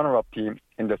best runner-up team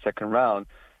in the second round,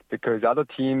 because other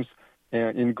teams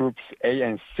in groups A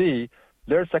and C,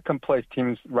 their second-place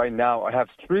teams right now have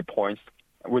 3 points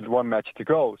with 1 match to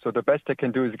go. So the best they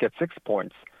can do is get 6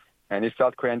 points. And if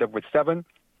South Korea end up with 7,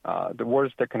 the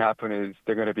worst that can happen is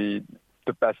they're going to be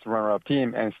the best runner-up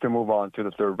team and still move on to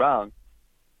the third round.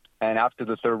 And after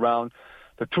the third round,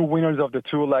 the 2 winners of the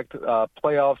 2-leg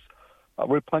playoffs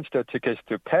will punch their tickets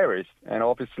to Paris. And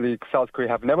obviously, South Korea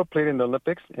have never played in the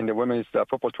Olympics in the women's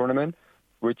football tournament,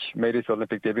 which made its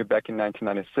Olympic debut back in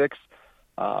 1996.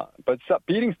 But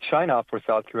beating China for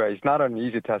South Korea is not an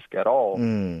easy task at all.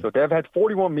 So they've had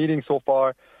 41 meetings so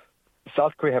far.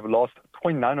 South Korea have lost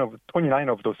 29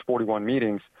 of those 41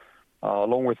 meetings.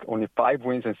 along with only 5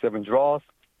 wins and 7 draws.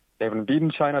 They haven't beaten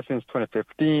China since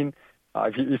 2015.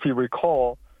 If you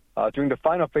recall, during the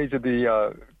final phase of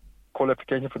the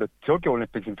qualification for the Tokyo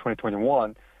Olympics in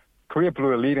 2021, Korea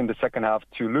blew a lead in the second half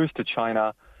to lose to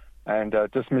China and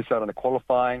just missed out on the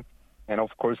qualifying. And of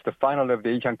course, the final of the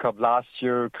Asian Cup last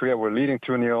year, Korea were leading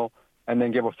 2-0 and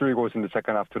then gave up 3 goals in the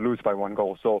second half to lose by 1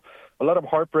 goal. So a lot of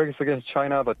heartbreaks against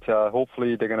China, but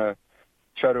hopefully they're going to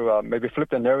try to maybe flip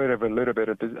the narrative a little bit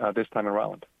this time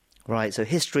around. Right, so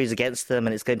history is against them,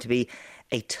 and it's going to be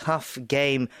a tough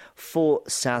game for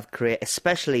South Korea,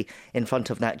 especially in front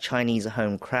of that Chinese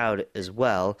home crowd as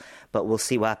well. But we'll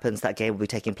see what happens. That game will be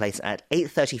taking place at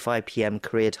 8:35 p.m.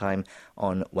 Korea time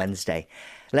on Wednesday.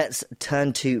 Let's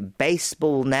turn to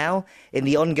baseball now. In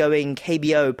the ongoing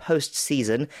KBO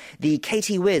postseason, the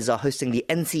KT Wiz are hosting the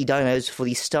NC Dinos for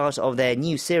the start of their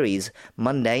new series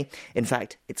Monday. In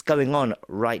fact, it's going on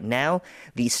right now.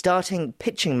 The starting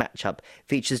pitching matchup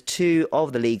features 2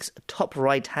 of the league's top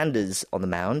right-handers on the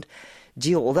mound.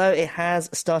 Gio, although it has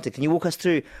started, can you walk us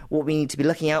through what we need to be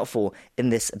looking out for in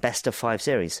this best-of-5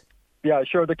 series? Yeah,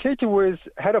 sure. The KT Wiz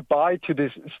had a bye to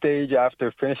this stage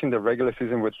after finishing the regular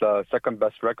season with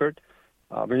second-best record.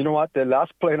 But you know what? They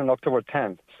last played on October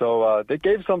 10th. So they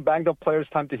gave some banged-up players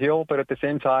time to heal, but at the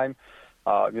same time,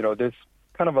 there's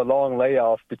kind of a long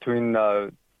layoff between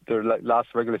their last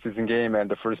regular season game and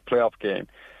the first playoff game.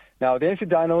 Now, the NC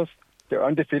Dinos, they're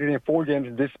undefeated in 4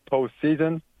 games this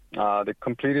postseason. They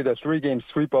completed a 3-game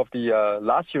sweep of the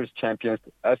last year's champions,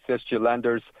 SSG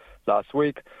Landers, last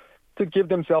week, to give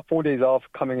themselves 4 days off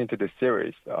coming into this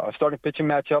series. Starting pitching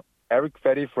matchup, Eric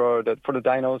Fetty for the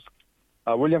Dinos,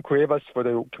 William Cuevas for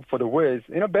the Wiz.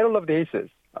 In a battle of the aces,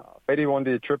 Fetty won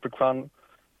the Triple Crown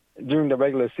during the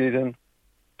regular season,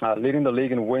 leading the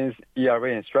league in wins,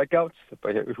 ERA, and strikeouts.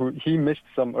 But he missed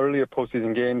some earlier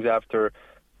postseason games after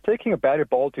taking a batted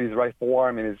ball to his right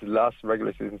forearm in his last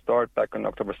regular season start back on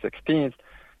October 16th.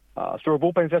 So a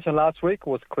bullpen session last week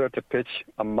was cleared to pitch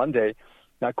on Monday.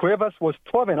 Now, Cuevas was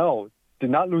 12-0,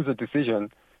 did not lose a decision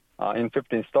in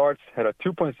 15 starts, had a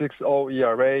 2.60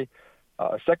 ERA,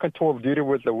 second tour of duty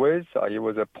with the Wiz. He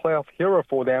was a playoff hero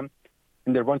for them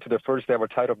in their run to the first ever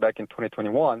title back in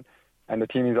 2021, and the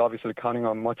team is obviously counting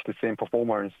on much the same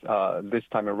performance this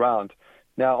time around.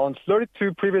 Now, on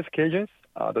 32 previous occasions,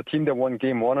 the team that won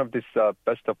Game 1 of this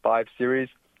best-of-5 series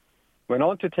went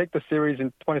on to take the series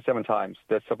in 27 times.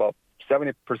 That's about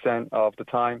 70% of the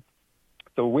time.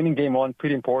 So winning Game 1,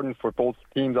 pretty important for both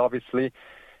teams, obviously.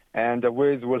 And the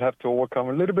Wiz will have to overcome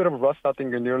a little bit of rust, I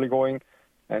think, in the early going.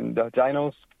 And the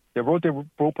Dinos, they rode their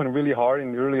bullpen really hard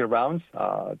in the earlier rounds.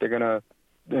 They're going to,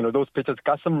 those pitchers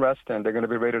got some rest, and they're going to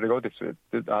be ready to go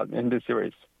in this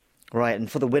series. Right,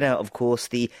 and for the winner, of course,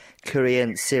 the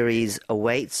Korean series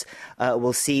awaits.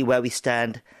 We'll see where we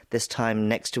stand this time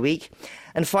next week.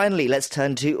 And finally, let's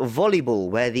turn to volleyball,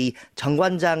 where the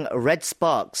Cheongwanjang Red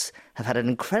Sparks have had an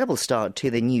incredible start to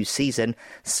the new season,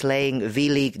 slaying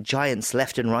V-League giants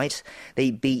left and right.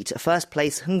 They beat first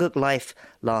place Hunguk Life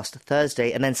last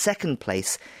Thursday, and then second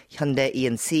place Hyundai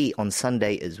ENC on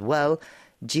Sunday as well.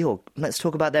 Gio, let's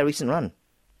talk about their recent run.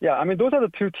 Yeah, I mean, those are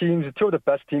the 2 teams, 2 of the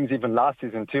best teams even last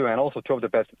season too, and also 2 of the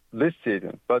best this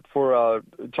season. But for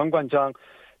Cheongwanjang,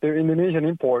 their Indonesian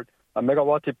import,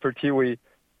 Megawati Pertiwi,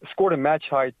 scored a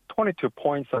match-high 22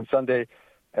 points on Sunday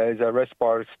as Red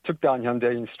Sparks took down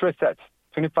Hyundai in straight sets,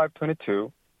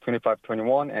 25-22,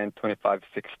 25-21, and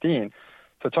 25-16.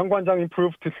 So Cheongwanjang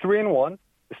improved to 3-1,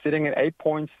 sitting at 8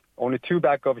 points, only 2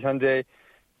 back of Hyundai,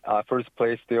 first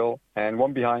place still, and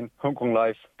 1 behind Hunguk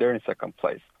Life, they're in second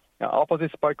place. Now,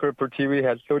 opposite spiker Pertiwi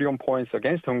had 31 points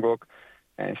against Hunguk,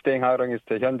 and staying high against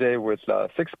the Hyundai with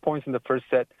 6 points in the first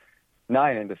set,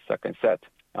 9 in the second set.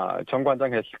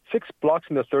 Cheongwanjang had 6 blocks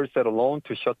in the third set alone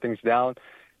to shut things down.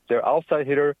 Their outside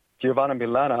hitter, Giovanna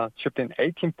Milana, chipped in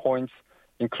 18 points,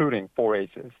 including 4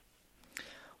 aces.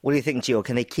 What do you think, Gio?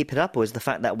 Can they keep it up, or is the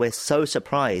fact that we're so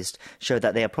surprised show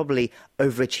that they are probably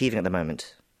overachieving at the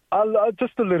moment?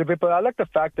 Just a little bit, but I like the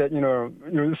fact that,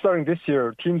 starting this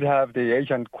year, teams have the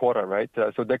Asian quota, right?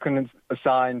 So they couldn't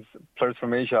assign players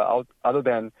from Asia out other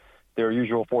than their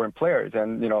usual foreign players.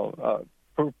 And,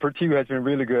 Pertiwi has been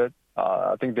really good.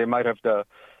 I think they might have the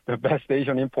best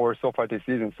Asian import so far this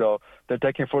season. So they're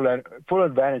taking full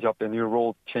advantage of the new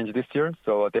rule change this year.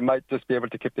 So they might just be able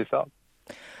to keep this up.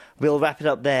 We'll wrap it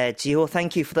up there. Gio,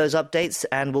 thank you for those updates,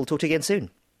 and we'll talk to you again soon.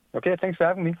 Okay, thanks for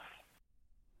having me.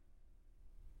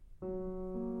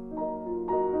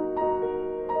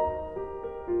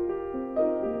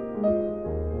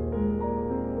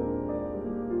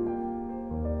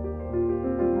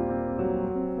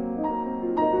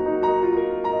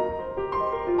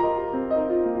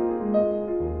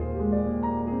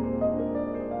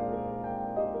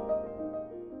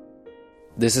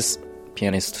 This is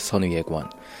pianist Sonu Ye-kwan.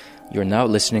 You're now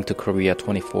listening to Korea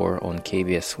 24 on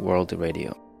KBS World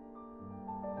Radio.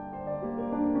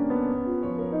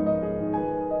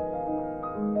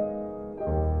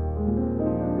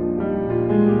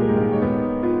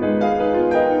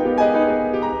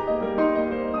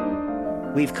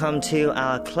 We've come to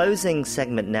our closing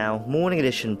segment now, Morning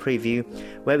Edition Preview,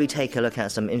 where we take a look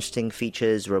at some interesting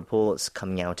features, reports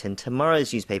coming out in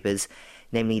tomorrow's newspapers,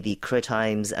 namely the Korea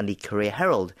Times and the Korea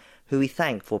Herald, who we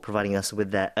thank for providing us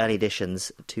with their early editions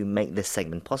to make this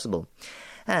segment possible.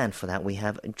 And for that, we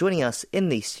have joining us in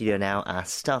the studio now our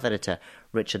staff editor,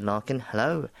 Richard Larkin.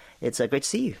 Hello. It's great to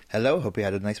see you. Hello. Hope you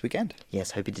had a nice weekend.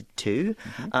 Yes, hope you did too.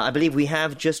 I believe we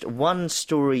have just one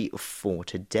story for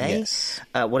today. Yes.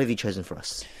 What have you chosen for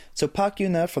us? So Park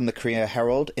Yoon-ah from the Korea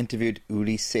Herald interviewed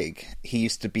Uri Sig. He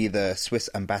used to be the Swiss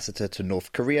ambassador to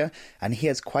North Korea, and he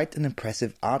has quite an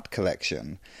impressive art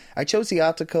collection. I chose the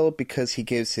article because he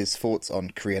gives his thoughts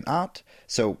on Korean art,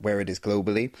 so where it is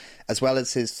globally, as well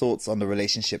as his thoughts on the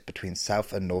relationship between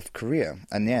South and North Korea.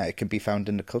 And yeah, it can be found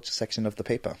in the culture section of the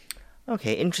paper.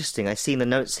 Okay, interesting. I see in the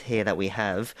notes here that we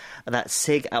have that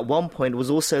Sig at one point was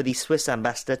also the Swiss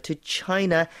ambassador to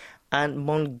China and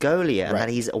Mongolia, and that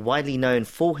he's widely known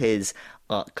for his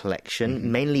art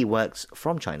collection, mainly works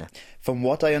from China. From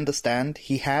what I understand,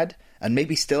 he had, and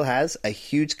maybe still has, a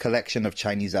huge collection of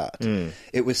Chinese art.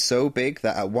 It was so big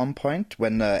that at one point,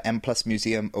 when the M+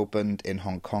 Museum opened in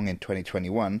Hong Kong in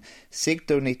 2021, Sig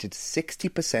donated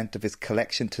 60% of his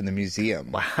collection to the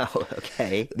museum. Wow,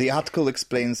 okay. The article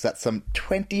explains that some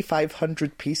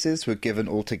 2,500 pieces were given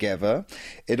altogether.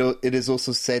 It is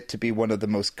also said to be one of the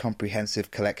most comprehensive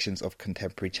collections of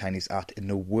contemporary Chinese art in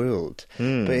the world.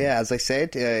 But yeah, as I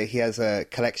said, he has a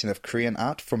collection of Korean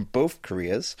art from both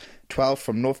Koreas, 12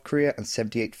 from North Korea and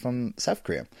 78 from South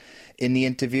Korea. In the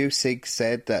interview, Sig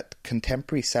said that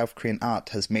contemporary South Korean art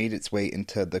has made its way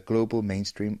into the global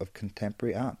mainstream of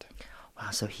contemporary art.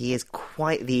 Wow, so he is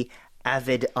quite the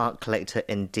avid art collector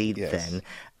indeed then.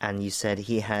 And you said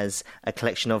he has a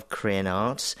collection of Korean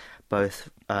art, both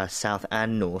South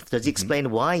and North. Does he explain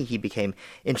why he became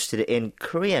interested in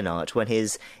Korean art when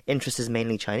his interest is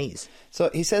mainly Chinese? So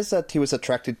he says that he was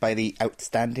attracted by the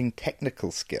outstanding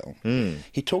technical skill.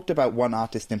 He talked about one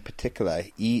artist in particular,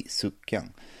 Lee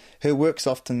Suk-kyung. Her works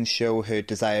often show her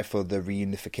desire for the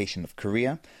reunification of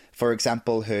Korea. For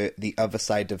example, her The Other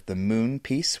Side of the Moon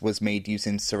piece was made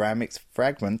using ceramics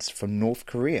fragments from North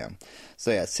Korea.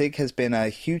 So yeah, Sig has been a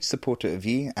huge supporter of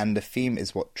Lee, and the theme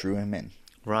is what drew him in.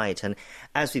 Right, and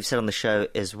as we've said on the show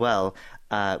as well,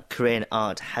 Korean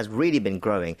art has really been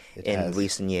growing in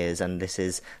recent years, and this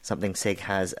is something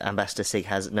Ambassador Sig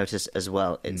has noticed as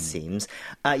well, it seems.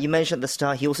 You mentioned at the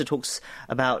start, he also talks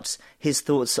about his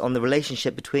thoughts on the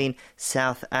relationship between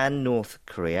South and North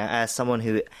Korea. As someone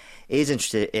who is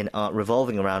interested in art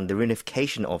revolving around the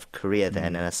reunification of Korea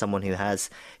then, and as someone who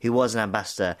was an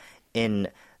ambassador in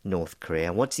North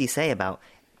Korea, what does he say about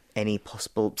any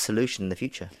possible solution in the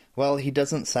future? Well, he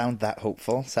doesn't sound that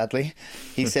hopeful, sadly.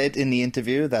 He said in the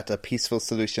interview that a peaceful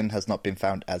solution has not been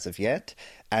found as of yet,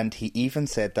 and he even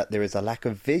said that there is a lack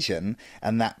of vision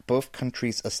and that both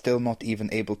countries are still not even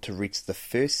able to reach the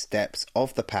first steps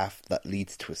of the path that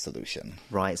leads to a solution.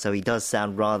 Right, so he does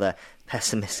sound rather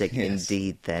pessimistic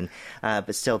indeed then.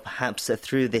 But still, perhaps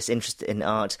through this interest in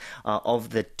art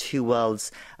of the two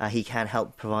worlds, he can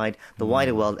help provide the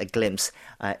wider world a glimpse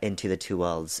into the two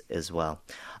worlds as well.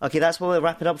 Okay, that's where we'll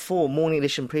wrap it up for Morning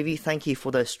Edition Preview. Thank you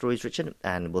for those stories, Richard,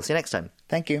 and we'll see you next time.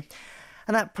 Thank you.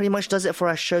 And that pretty much does it for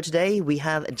our show today. We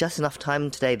have just enough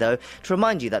time today, though, to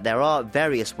remind you that there are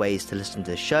various ways to listen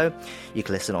to the show. You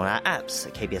can listen on our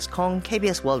apps, KBS Kong,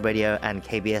 KBS World Radio, and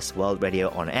KBS World Radio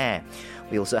On Air.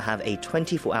 We also have a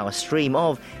 24-hour stream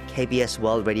of KBS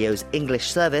World Radio's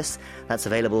English service that's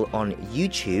available on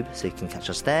YouTube, so you can catch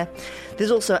us there.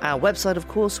 There's also our website, of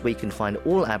course, where you can find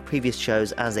all our previous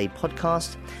shows as a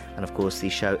podcast. And, of course, the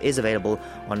show is available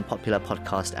on popular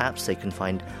podcast apps, so you can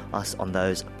find us on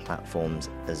those platforms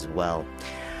as well.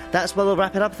 That's where we'll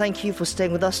wrap it up. Thank you for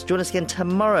staying with us. Join us again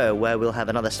tomorrow, where we'll have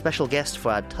another special guest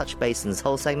for our Touch Base in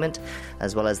Seoul segment,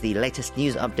 as well as the latest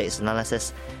news updates and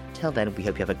analysis. Till then, we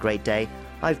hope you have a great day.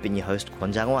 I've been your host,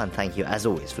 Kwon Jang-ho, and thank you, as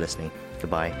always, for listening.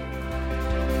 Goodbye.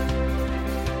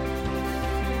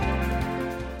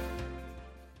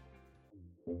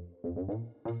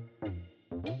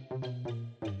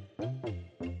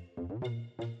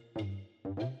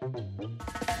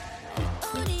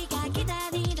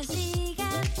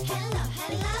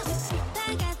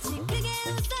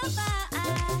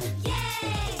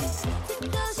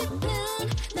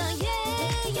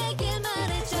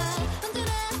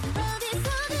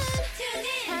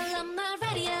 I love my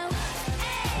radio.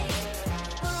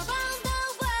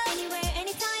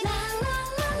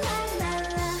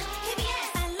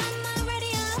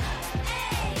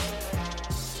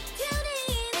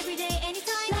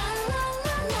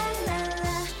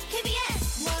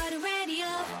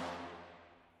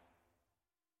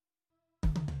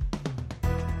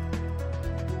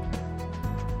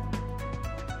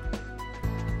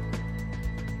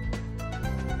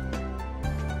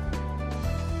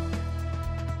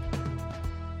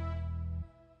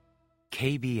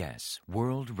 KBS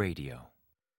World Radio.